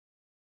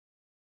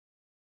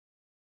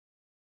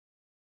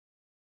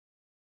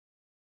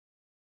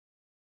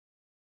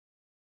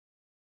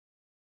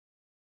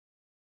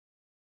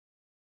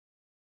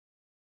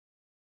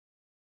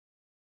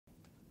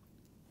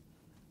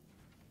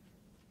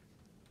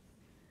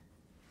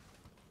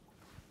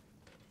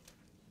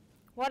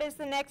What is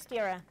the next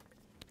era?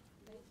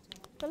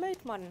 The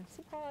late modern.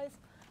 Surprise.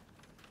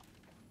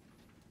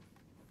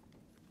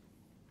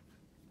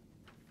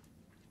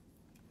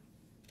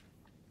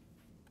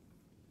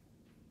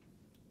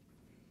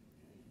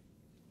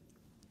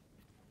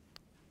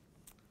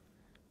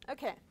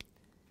 Okay.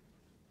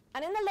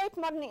 And in the late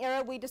modern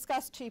era, we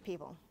discuss two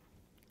people,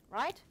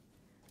 right?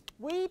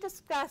 We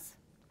discuss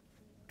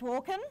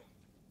Dworkin,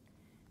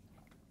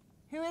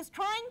 who is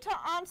trying to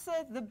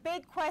answer the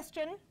big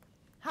question,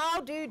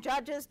 how do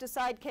judges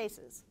decide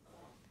cases?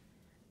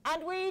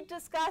 And we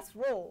discuss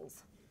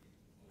Rawls,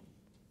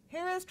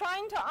 who is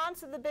trying to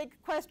answer the big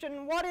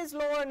question, what is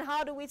law and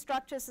how do we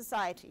structure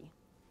society?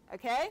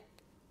 Okay?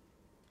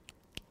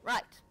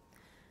 Right.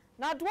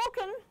 Now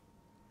Dworkin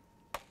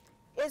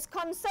is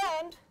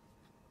concerned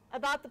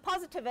about the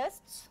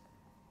positivists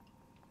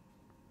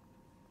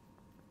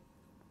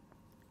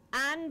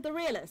and the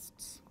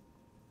realists.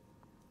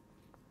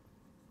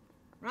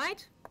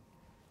 Right?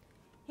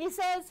 He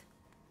says,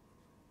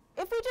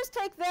 if we just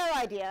take their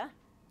idea,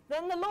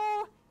 then the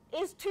law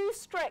is too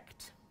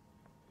strict.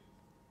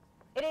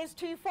 It is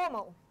too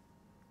formal.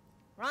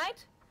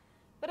 Right?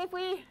 But if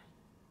we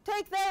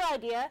take their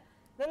idea,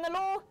 then the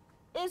law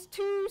is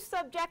too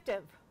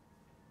subjective.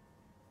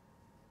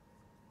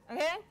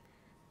 Okay?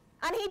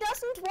 And he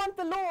doesn't want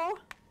the law,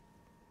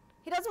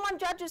 he doesn't want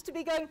judges to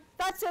be going,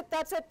 that's it,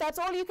 that's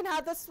all you can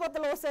have, this is what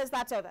the law says,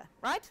 that's over,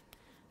 right?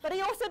 But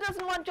he also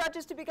doesn't want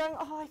judges to be going,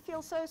 oh, I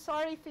feel so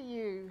sorry for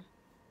you,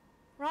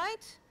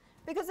 right?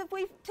 Because if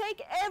we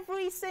take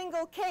every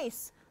single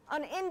case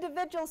on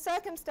individual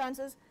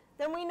circumstances,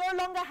 then we no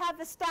longer have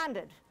a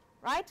standard,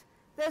 right?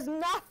 There's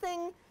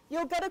nothing,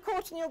 you'll go to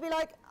court and you'll be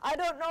like, I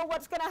don't know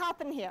what's going to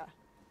happen here,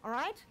 all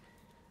right?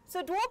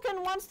 So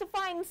Dworkin wants to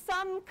find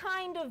some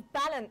kind of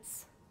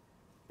balance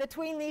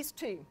between these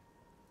two.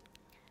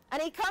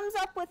 And he comes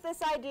up with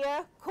this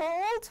idea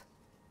called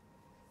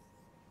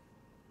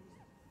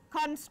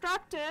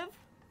constructive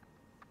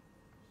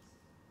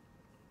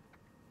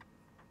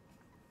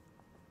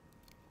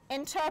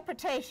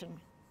interpretation.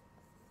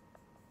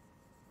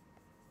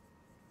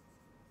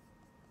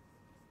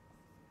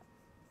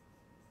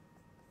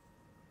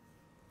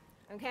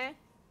 Okay?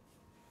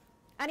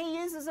 And he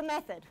uses a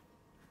method,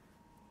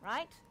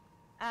 right?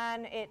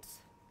 And it's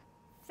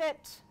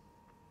fit,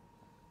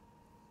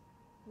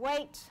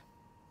 weight,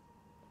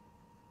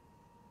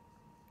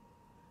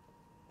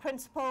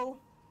 principle,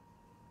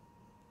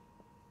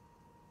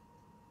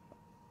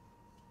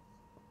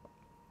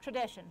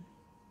 tradition.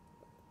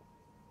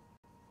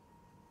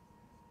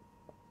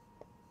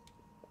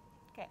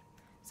 Okay,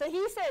 so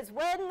he says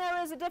when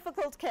there is a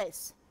difficult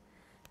case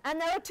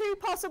and there are two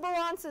possible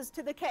answers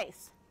to the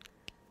case,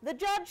 the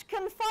judge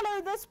can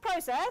follow this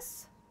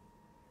process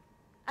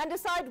and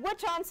decide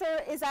which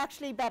answer is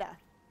actually better.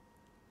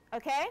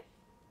 Okay?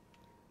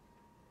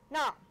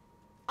 Now,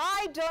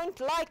 I don't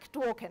like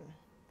Dworkin.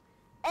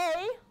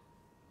 A,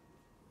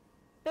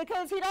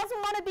 because he doesn't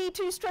want to be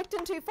too strict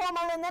and too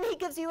formal, and then he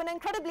gives you an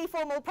incredibly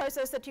formal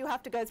process that you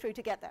have to go through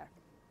to get there.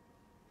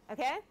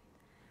 Okay?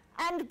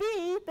 And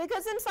B,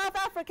 because in South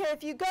Africa,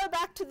 if you go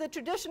back to the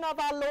tradition of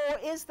our law,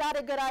 is that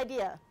a good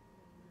idea?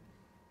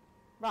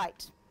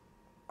 Right.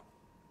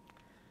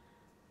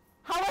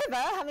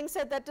 However, having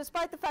said that,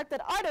 despite the fact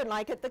that I don't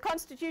like it, the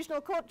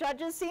Constitutional Court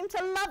judges seem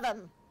to love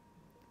him.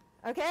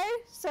 Okay?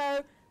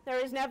 So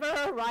there is never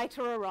a right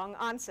or a wrong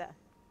answer.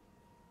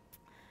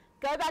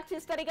 Go back to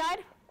your study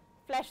guide,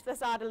 flesh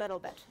this out a little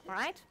bit, all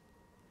right?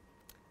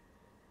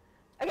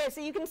 Okay,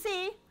 so you can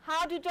see,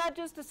 how do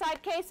judges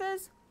decide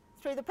cases?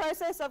 Through the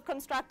process of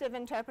constructive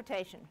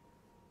interpretation.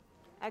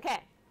 Okay.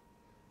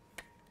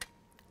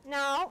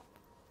 Now,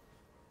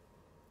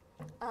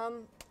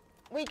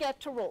 we get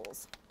to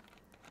Rawls.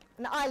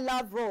 And I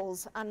love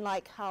Rawls,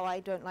 unlike how I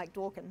don't like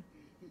Dworkin.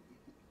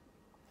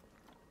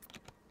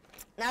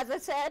 Now, as I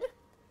said,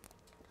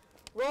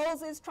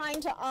 Rawls is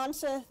trying to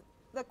answer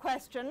the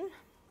question,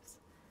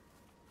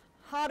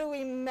 how do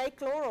we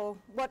make law, or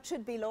what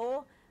should be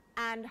law,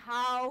 and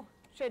how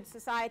should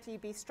society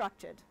be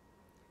structured?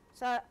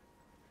 So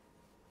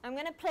I'm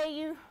going to play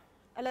you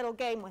a little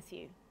game with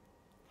you.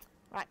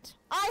 Right.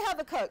 I have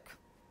a Coke.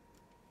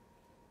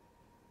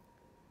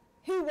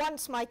 Who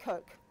wants my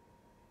Coke?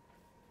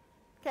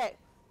 Okay.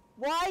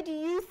 Why do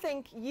you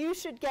think you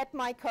should get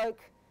my Coke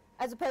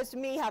as opposed to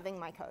me having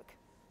my Coke?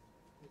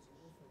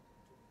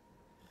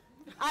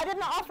 I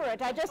didn't offer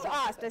it. I just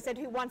asked. I said,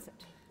 who wants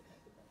it?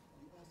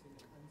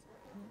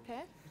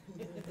 Okay.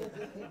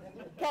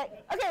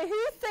 Okay,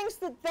 who thinks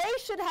that they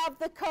should have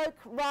the Coke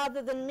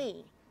rather than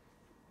me?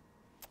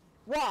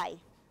 Why?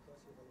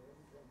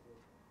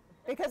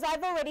 Because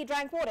I've already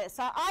drank water.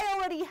 So I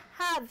already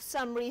have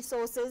some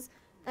resources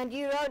and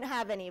you don't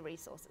have any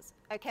resources.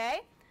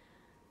 Okay?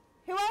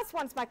 Who else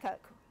wants my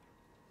Coke?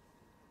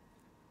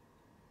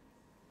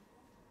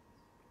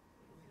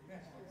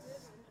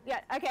 Yeah,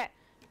 okay.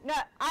 No,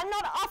 I'm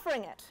not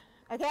offering it.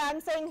 Okay,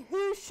 I'm saying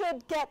who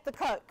should get the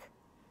Coke?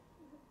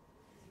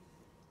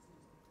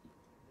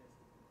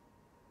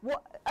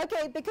 What?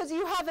 Okay, because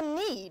you have a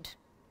need,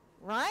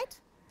 right?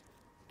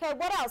 Okay,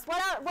 what else?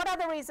 What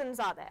other reasons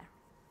are there?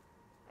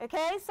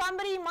 Okay,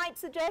 somebody might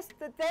suggest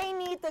that they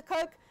need the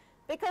Coke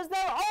because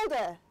they're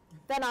older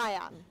than I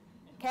am.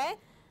 Okay,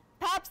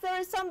 perhaps there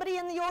is somebody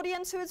in the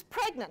audience who is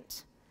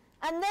pregnant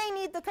and they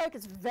need the Coke.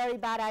 It's a very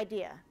bad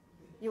idea.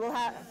 You will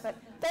have, but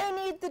they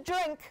need the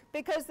drink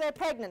because they're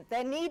pregnant.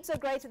 Their needs are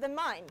greater than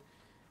mine.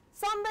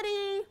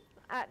 Somebody,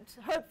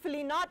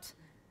 hopefully not,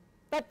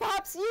 but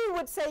perhaps you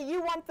would say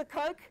you want the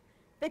Coke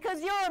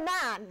because you're a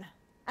man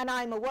and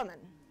I'm a woman,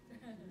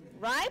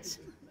 right?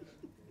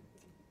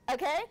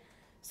 Okay,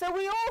 so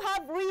we all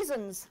have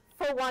reasons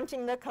for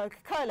wanting the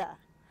Coca-Cola.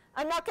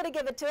 I'm not going to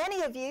give it to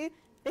any of you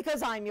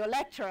because I'm your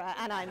lecturer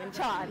and I'm in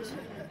charge,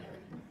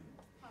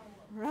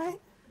 right?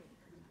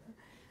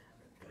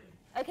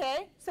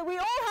 Okay, so we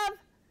all have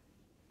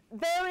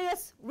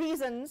various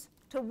reasons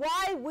to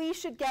why we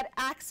should get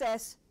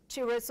access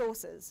to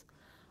resources.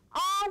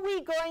 Are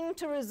we going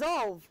to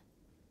resolve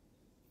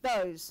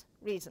those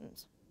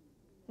reasons?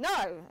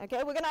 No,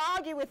 okay, we're going to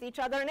argue with each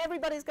other and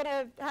everybody's going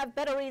to have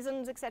better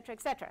reasons, etc.,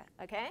 etc.,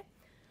 okay?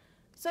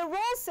 So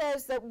Rawls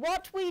says that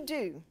what we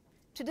do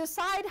to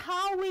decide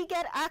how we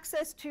get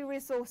access to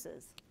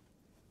resources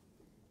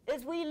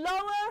is we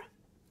lower,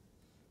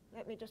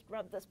 let me just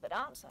rub this bit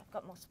out so I've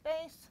got more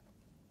space.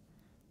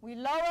 We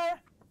lower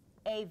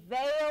a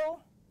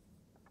veil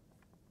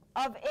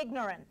of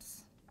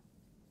ignorance.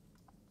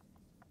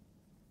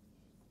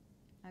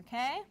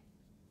 Okay?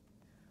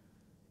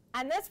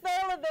 And this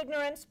veil of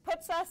ignorance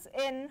puts us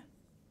in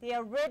the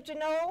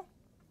original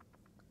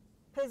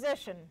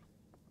position.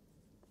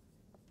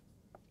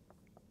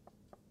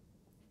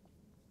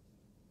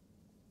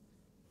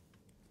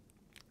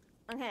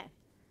 Okay.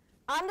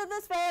 Under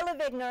this veil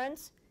of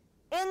ignorance,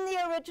 in the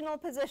original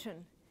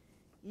position,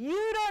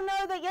 you don't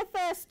know that you're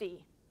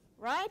thirsty,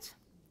 right?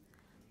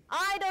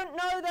 I don't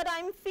know that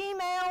I'm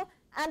female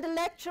and a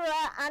lecturer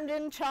and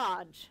in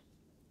charge,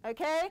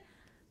 okay?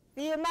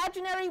 The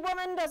imaginary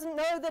woman doesn't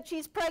know that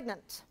she's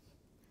pregnant.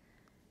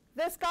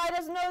 This guy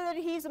doesn't know that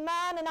he's a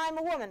man and I'm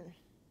a woman,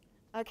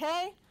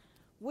 okay?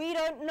 We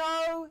don't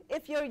know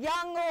if you're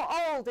young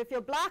or old, if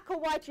you're black or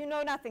white, you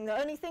know nothing. The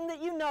only thing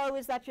that you know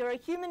is that you're a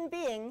human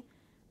being,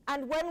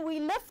 and when we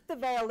lift the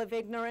veil of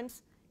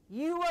ignorance,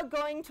 you are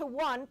going to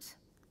want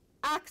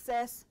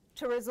access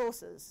to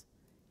resources.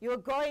 You're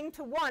going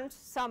to want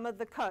some of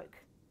the Coke,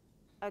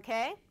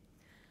 okay?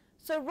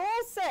 So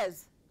Rawls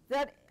says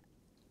that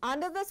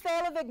under this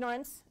veil of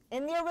ignorance,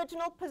 in the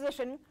original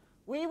position,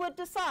 we would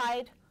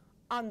decide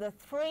on the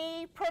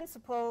 3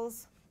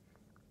 principles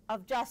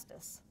of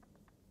justice.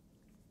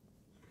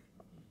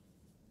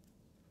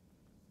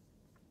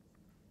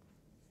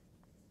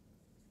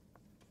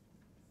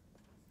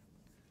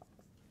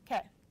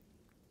 Okay,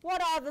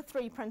 what are the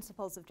 3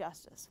 principles of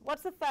justice?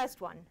 What's the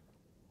first one?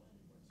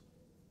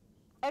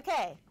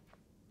 Okay,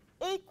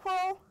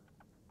 equal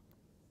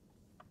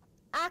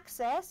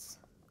access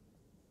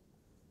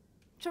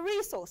to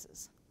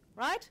resources,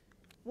 right?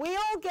 We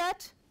all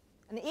get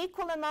an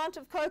equal amount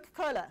of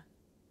Coca-Cola,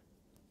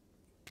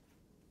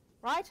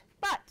 right?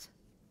 But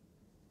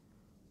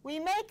we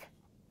make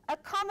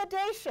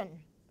accommodation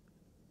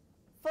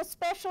for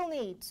special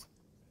needs.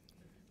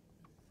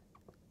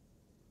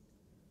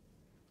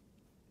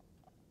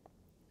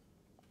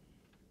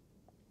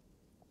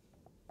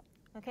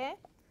 Okay?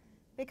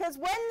 Because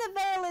when the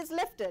veil is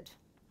lifted,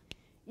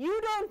 you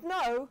don't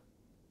know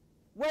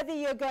whether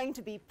you're going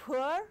to be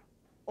poor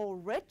or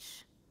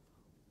rich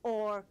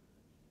or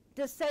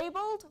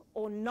disabled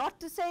or not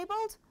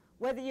disabled,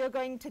 whether you're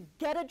going to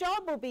get a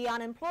job or be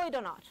unemployed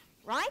or not,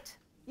 right?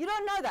 You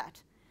don't know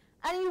that.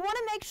 And you want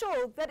to make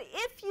sure that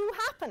if you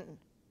happen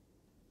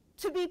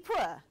to be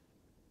poor,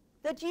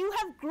 that you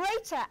have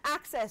greater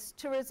access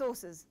to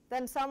resources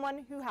than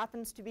someone who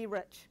happens to be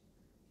rich,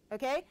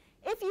 okay?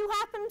 If you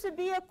happen to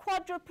be a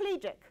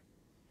quadriplegic,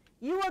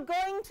 you are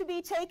going to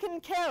be taken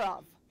care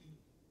of.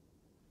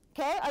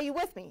 Okay, are you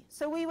with me?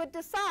 So we would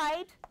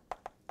decide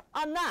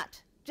on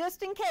that,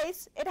 just in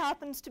case it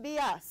happens to be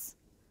us.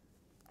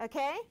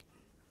 Okay?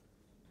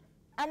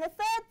 And the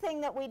third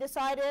thing that we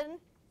decided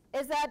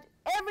is that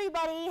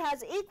everybody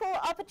has equal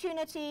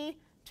opportunity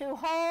to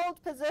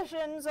hold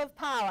positions of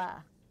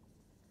power.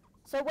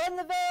 So when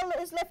the veil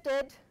is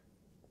lifted,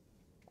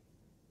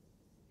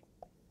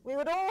 we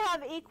would all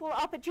have equal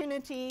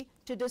opportunity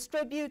to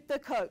distribute the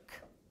Coke.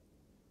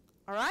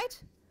 All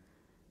right?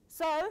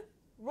 So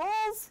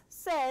Rawls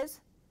says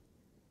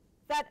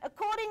that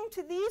according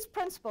to these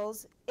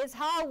principles is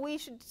how we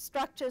should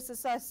structure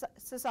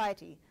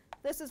society.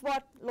 This is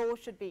what law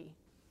should be.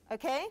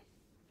 Okay?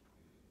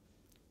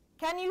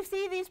 Can you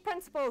see these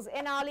principles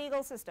in our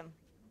legal system?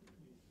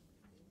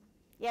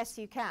 Yes,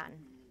 you can,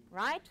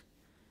 right?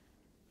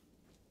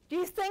 Do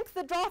you think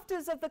the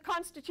drafters of the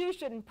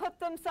Constitution put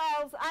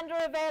themselves under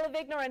a veil of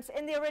ignorance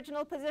in the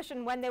original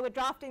position when they were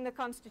drafting the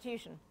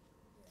Constitution?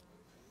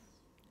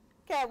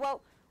 Okay,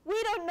 well,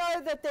 we don't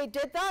know that they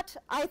did that.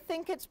 I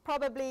think it's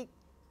probably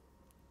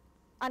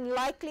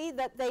unlikely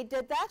that they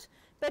did that,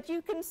 but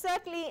you can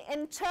certainly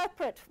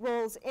interpret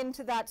rules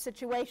into that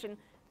situation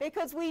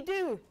because we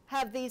do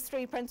have these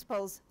 3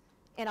 principles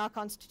in our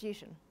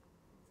Constitution.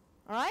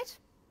 All right?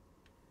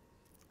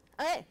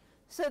 Okay,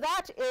 so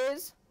that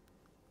is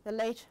the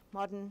late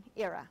modern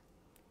era.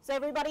 Is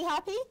everybody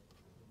happy?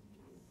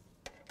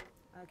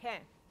 Okay.